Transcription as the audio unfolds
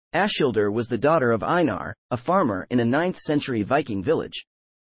Ashildr was the daughter of Einar, a farmer in a 9th-century Viking village.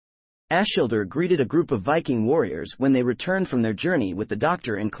 Ashildr greeted a group of Viking warriors when they returned from their journey with the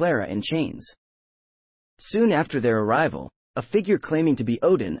doctor and Clara in chains. Soon after their arrival, a figure claiming to be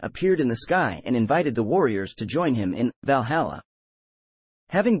Odin appeared in the sky and invited the warriors to join him in Valhalla.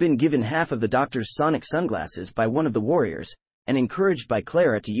 Having been given half of the doctor's sonic sunglasses by one of the warriors, and encouraged by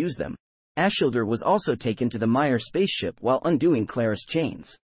Clara to use them, Ashildr was also taken to the Meyer spaceship while undoing Clara's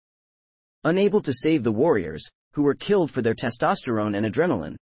chains. Unable to save the warriors, who were killed for their testosterone and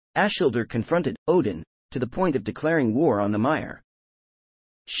adrenaline, Ashildr confronted Odin, to the point of declaring war on the Meyer.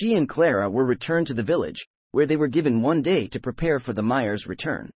 She and Clara were returned to the village, where they were given 1 day to prepare for the Meyer's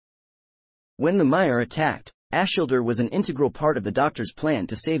return. When the Meyer attacked, Ashildr was an integral part of the doctor's plan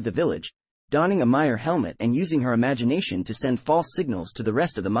to save the village, donning a Meyer helmet and using her imagination to send false signals to the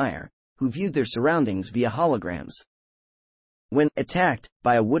rest of the Meyer, who viewed their surroundings via holograms. When attacked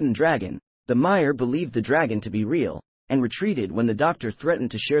by a wooden dragon, the Meyer believed the dragon to be real, and retreated when the doctor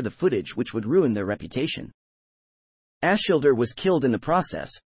threatened to share the footage, which would ruin their reputation. Ashildr was killed in the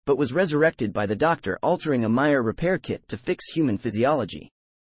process, but was resurrected by the doctor altering a Meyer repair kit to fix human physiology.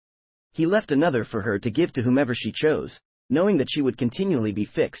 He left another for her to give to whomever she chose, knowing that she would continually be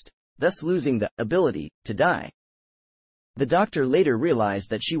fixed, thus losing the ability to die. The doctor later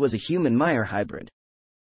realized that she was a human Meyer hybrid.